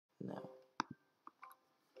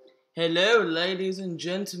Hello, ladies and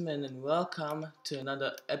gentlemen, and welcome to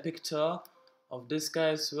another epic tour of this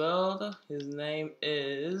guy's world. His name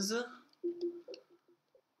is,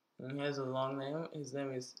 and he has a long name. His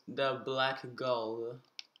name is the Black Gold,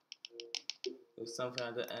 with something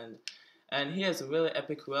at the end. And he has a really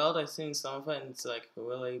epic world. I've seen some of it, and it's like a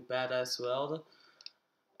really badass world.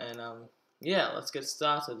 And yeah, let's get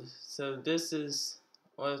started. So this is,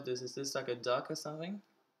 what is this? Is this like a duck or something?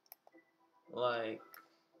 Like,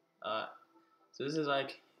 uh, so this is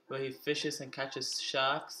like where he fishes and catches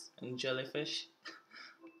sharks and jellyfish,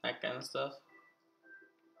 that kind of stuff.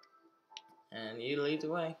 And you lead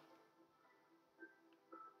the way.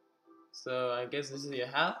 So I guess this is your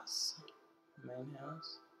house? Main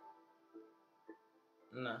house?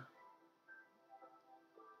 No.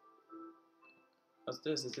 What's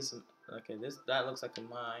this? Is this a, okay, that looks like a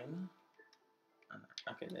mine.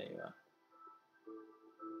 Okay, there you are.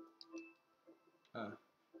 Oh,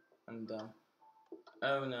 I'm dumb.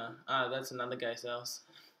 Oh no. Ah, that's another guy's house.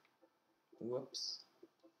 Whoops.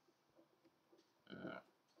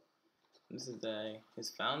 This is his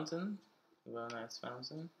fountain. A very nice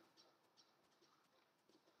fountain.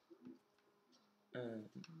 And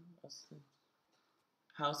what's the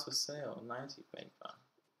house for sale? 90 paper.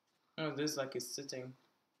 Oh, this is like he's sitting.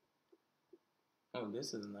 Oh,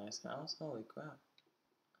 this is a nice house. Holy crap.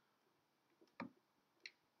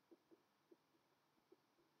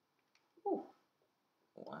 Ooh.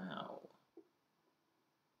 Wow.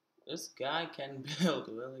 This guy can build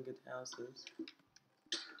really good houses.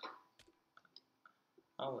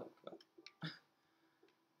 Holy crap.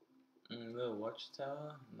 Little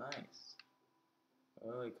watchtower. Nice.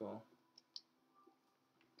 Really cool.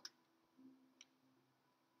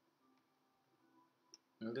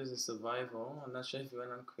 And this is survival. I'm not sure if you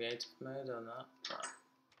went on creative mode or not. But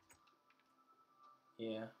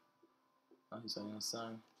yeah. Oh, he's writing a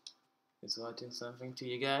song. He's writing something to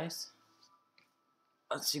you guys.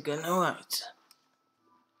 What's he gonna write?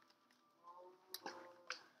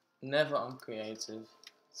 Never on creative.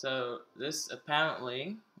 So this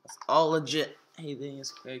apparently was all legit. He didn't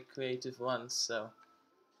use creative once, so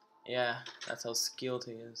yeah, that's how skilled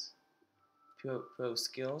he is. Pro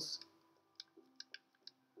skills.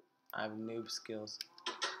 I have noob skills.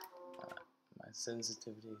 My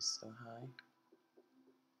sensitivity is so high.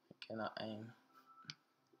 I cannot aim.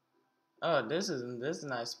 Oh, this is a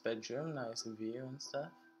nice bedroom, nice view and stuff.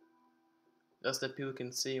 Just that people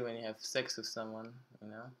can see when you have sex with someone, you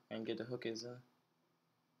know, and get the hookies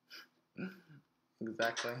in.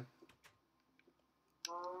 Exactly.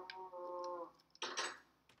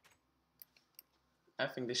 I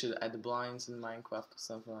think they should add blinds in Minecraft or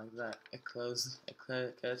something like that. A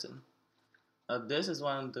curtain. This is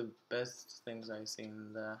one of the best things I've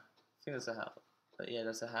seen there. I think that's a house. But yeah,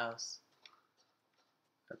 that's a house.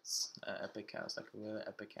 That's an epic house, like a really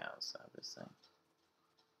epic house, I would say.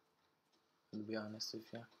 To be honest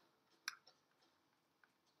with you.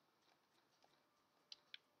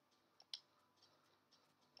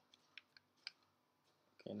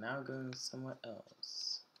 Okay, now going somewhere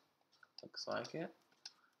else. Looks like it.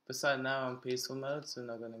 Besides, now I'm peaceful mode, so I'm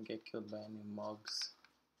not gonna get killed by any mobs.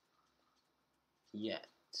 Yet.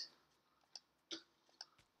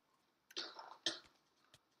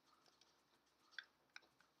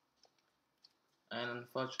 And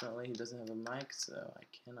unfortunately, he doesn't have a mic, so I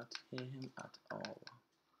cannot hear him at all.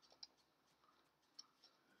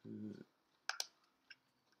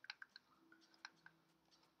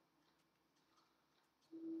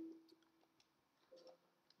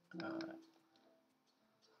 Alright.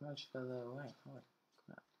 Much further away. Holy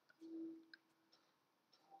crap.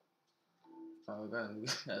 Oh, we're going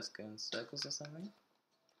to go in circles or something?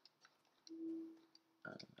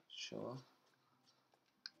 I'm not sure.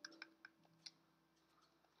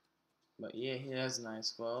 But yeah, he has a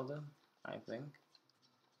nice world, I think.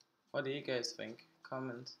 What do you guys think?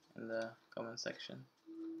 Comment in the comment section.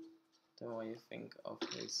 Tell me what you think of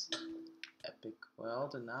his epic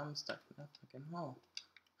world. And now I'm stuck in a fucking hole.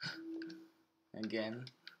 Again,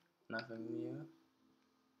 nothing new.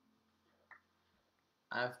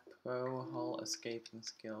 I have pro hole escaping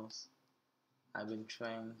skills. I've been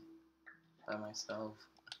trained by myself.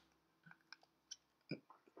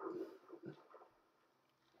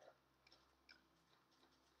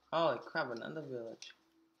 Holy crap, another village.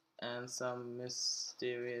 And some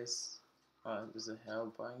mysterious, oh, there's a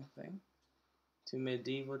hellboy thing. To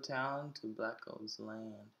medieval town, to Black Gold's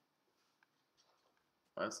land.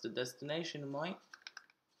 What's the destination, Mike?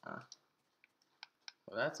 Ah.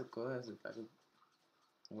 Well, that's a cool, it's like a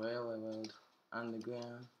railway road,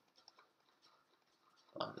 underground.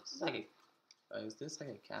 Oh, this is like a, is this like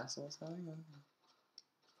a castle or something?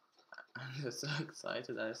 I'm just so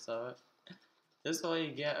excited I saw it. This is what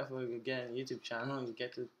you get if we get a YouTube channel. You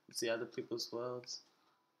get to see other people's worlds.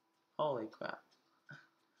 Holy crap.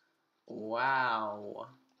 Wow.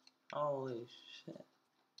 Holy shit.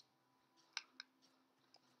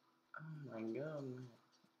 Oh my god.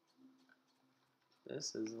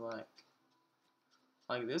 This is like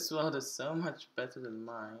this world is so much better than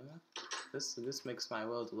mine. This makes my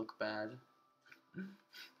world look bad.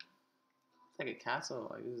 It's like a castle.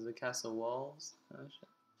 Like this is the castle walls. Oh shit.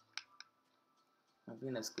 I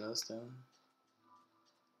think that's glowstone.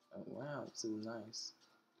 Oh wow, this is nice.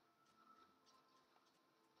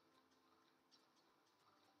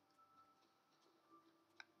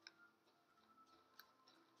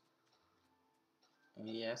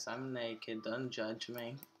 Yes, I'm naked. Don't judge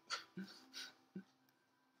me.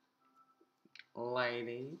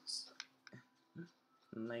 Ladies.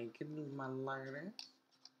 Naked, my lady.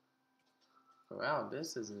 Wow,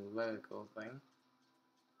 this is a very cool thing.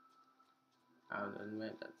 I would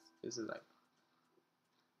admit that this is like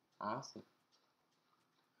awesome.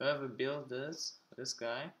 Whoever built this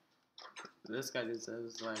guy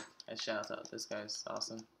deserves like a shout out. This guy is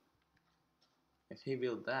awesome. If he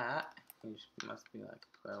built that, he must be like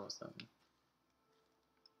a pro or something.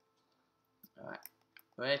 Alright,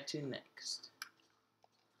 where to next?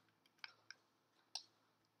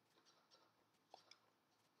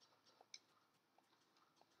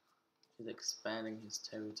 He's expanding his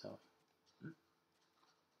territory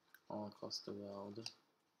all across the world.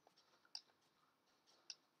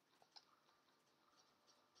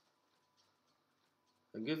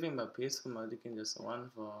 The good thing about peaceful mode, you can just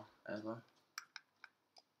run forever.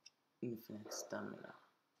 Infinite stamina.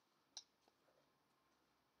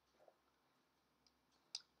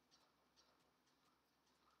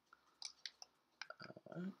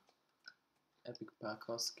 Alright. Epic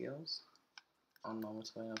parkour skills on normal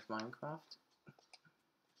terrain of Minecraft.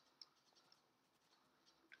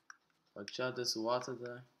 Watch out, there's water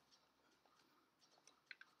there.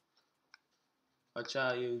 Watch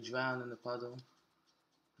out, you drown in the puddle.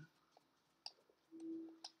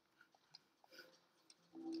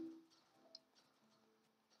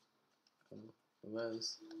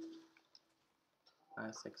 Rose.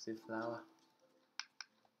 Nice sexy flower.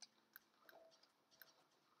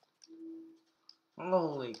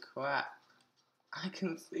 Holy crap. I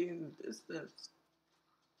can see in the distance.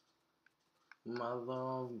 Mother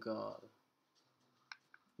of God.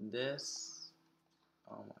 This.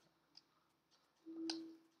 Oh my.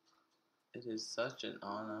 It is such an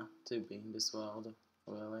honor to be in this world.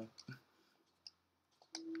 Really.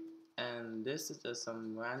 And this is just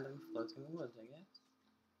some random floating wood, I guess.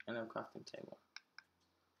 And a crafting table.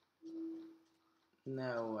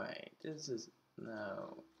 No way. This is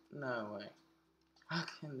no way.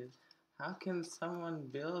 How can someone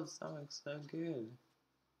build something so good?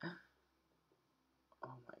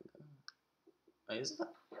 Oh my god. Wait, is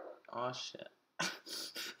that? Oh shit.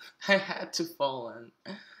 I had to fall in.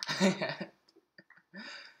 I had.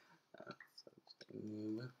 I'm such a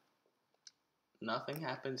noob. Nothing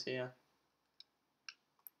happens here.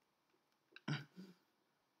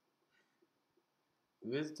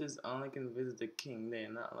 Visitors only can visit the king. They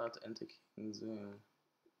are not allowed to enter king's room.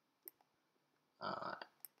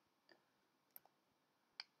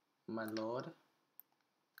 My lord.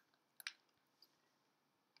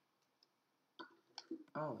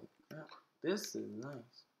 Oh crap. This is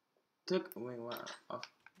nice. Took me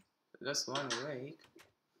just 1 week.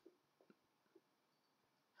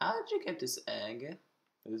 How did you get this egg?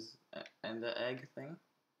 And the egg thing?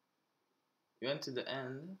 You went to the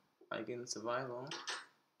end, like in survival.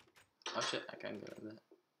 Oh shit, I can't go in there.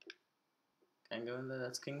 Can't go in there,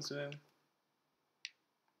 that's King's room.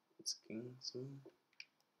 It's King's room.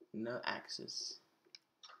 No access.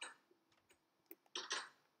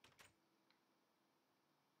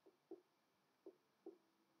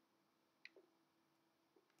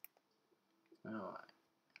 Alright.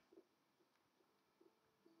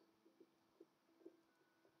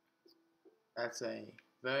 That's a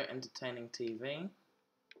very entertaining TV.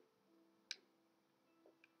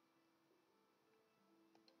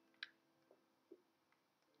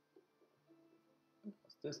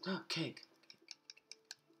 What's this? Cake!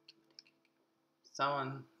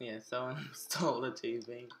 Someone stole the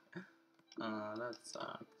TV. That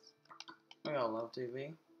sucks. We all love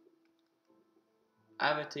TV. I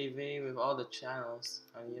have a TV with all the channels,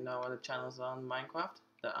 and you know what the channels are on Minecraft?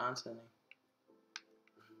 There aren't any.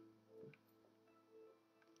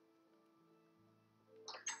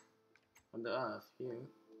 Well, there are a few.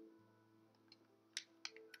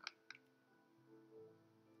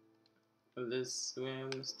 This room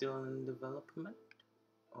is still in development.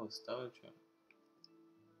 Oh, storage room.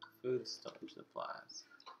 Food storage supplies.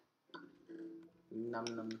 Num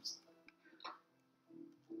nums.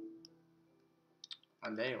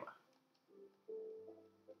 Oh, there you are.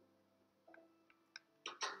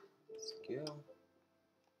 Skill.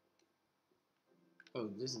 Oh,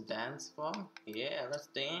 this dance floor? Yeah, let's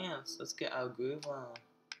dance. Let's get our groove on.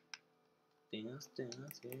 Dance,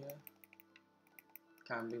 dance, yeah.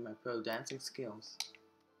 Can't be my pro dancing skills.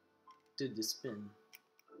 Do the spin.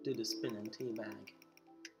 Do the spin and teabag.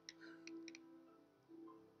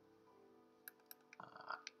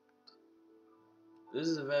 This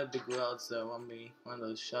is a very big world, so it won't be one of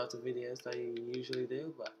those shorter videos that you usually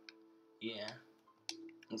do, but yeah,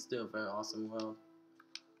 it's still a very awesome world.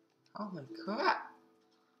 Oh my crap!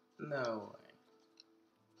 No way.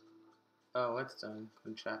 Oh, what's done?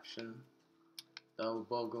 Contraption. That will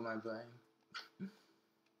boggle my brain.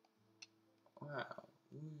 Wow.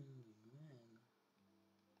 Man.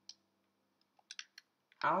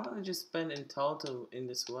 How long did you spend in total in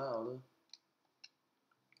this world?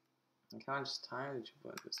 Like how much time did you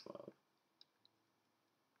put in this world?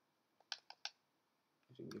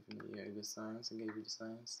 I should give him the yoga signs. I gave you the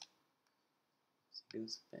signs. So you can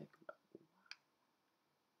spec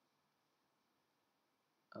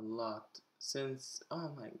a lot since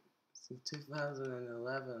since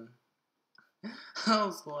 2011. I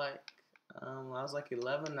was like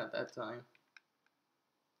 11 at that time.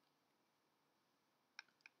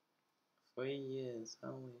 3 years.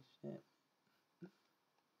 Holy shit.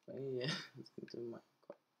 3 years into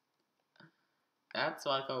Minecraft. That's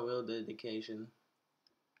like a real dedication.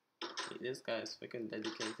 This guy is freaking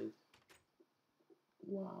dedicated.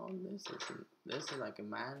 Wow, this is like a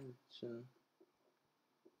mansion.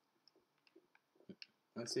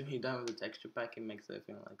 As soon as you're done with the texture pack, it makes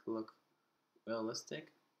everything like look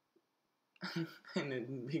realistic. And a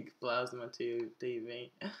big plasma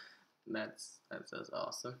TV. That's just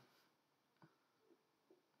awesome.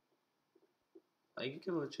 Like you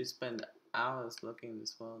could literally spend hours looking at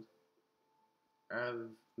this world. I've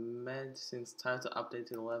made since title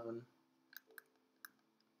updated 11.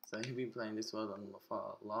 So you've been playing this world on for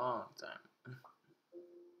a long time.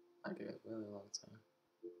 Like a really long time.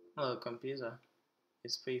 Hello, computer.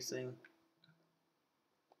 His PC.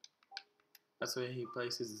 That's where he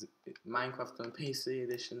plays his Minecraft on PC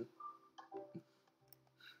edition.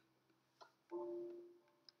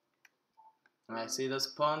 I see those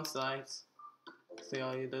porn sites. See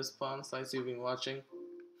all those porn sites you've been watching.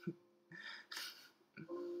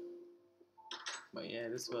 But yeah,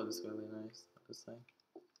 this world is really nice, I have to say.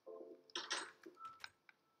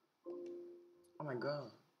 Oh my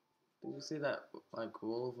god. Did you see that like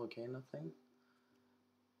wall volcano thing?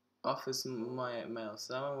 Office mail.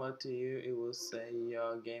 Someone wrote to you, it will say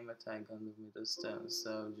your gamer tag on the middle stone.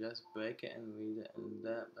 So just break it and read it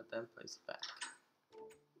but then place it back.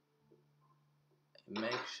 And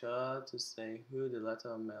make sure to say who the letter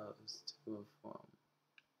of mail is to or from.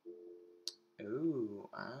 Ooh,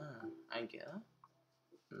 I get it.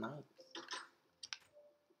 Nice.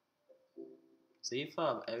 So you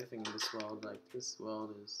thought of everything in this world, like this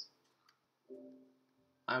world is...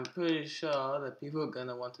 I'm pretty sure that people are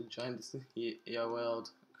gonna want to join this your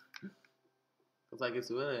world. It's like it's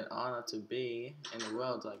really an honor to be in a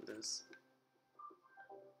world like this.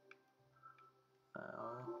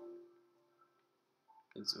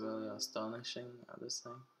 It's really astonishing, I would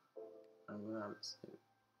say. I'm gonna say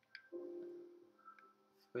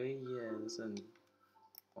 3 years and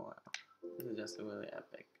wow, this is just really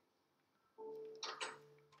epic.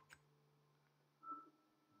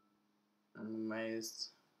 I'm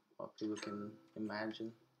amazed what people can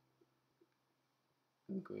imagine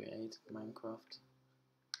and create Minecraft.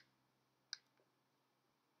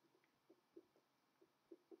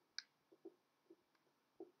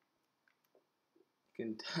 You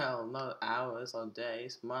can tell not hours or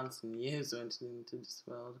days, months and years went into this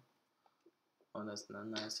world. Oh, that's not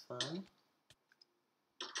nice fun.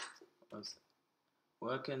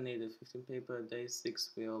 Worker needed 15 paper a day,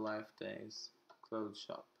 6 real life days. Clothes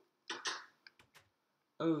shop.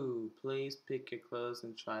 Oh, please pick your clothes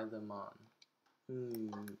and try them on.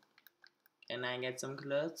 Can I get some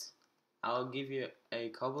clothes? I'll give you a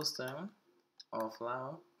cobblestone or a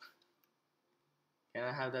flower. Can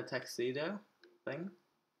I have that tuxedo thing?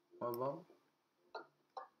 Or bob?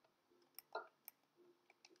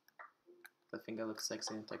 I think I look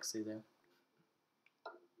sexy in tuxedo.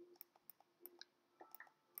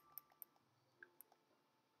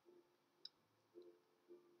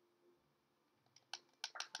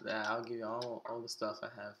 Yeah, I'll give you all the stuff I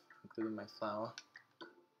have, including my flower.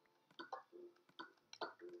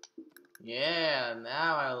 Yeah,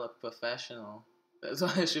 now I look professional. That's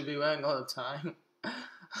what I should be wearing all the time.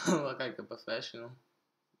 Look like a professional.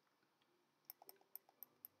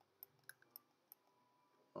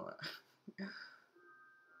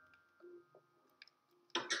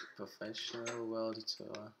 Professional world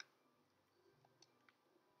tour.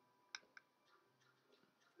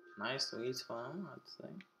 Nice wheat farm, I'd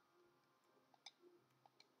say.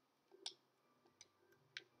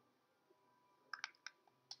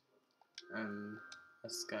 And a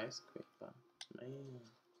skyscraper. Man.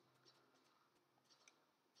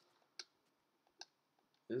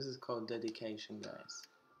 This is called dedication, guys.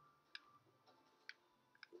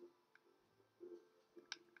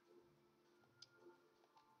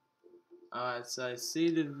 Alright, so I see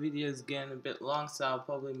the video is getting a bit long, so I'll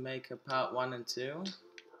probably make a part 1 and 2.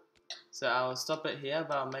 So I'll stop it here,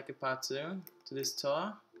 but I'll make a part 2 to this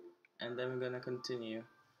tour, and then we're gonna continue.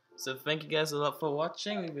 So thank you guys a lot for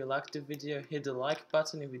watching. If you liked the video, hit the like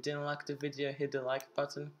button. If you didn't like the video, hit the like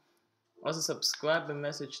button. Also subscribe and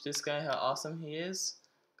message this guy how awesome he is,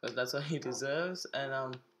 because that's what he deserves.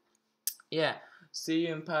 And yeah, see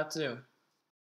you in part 2.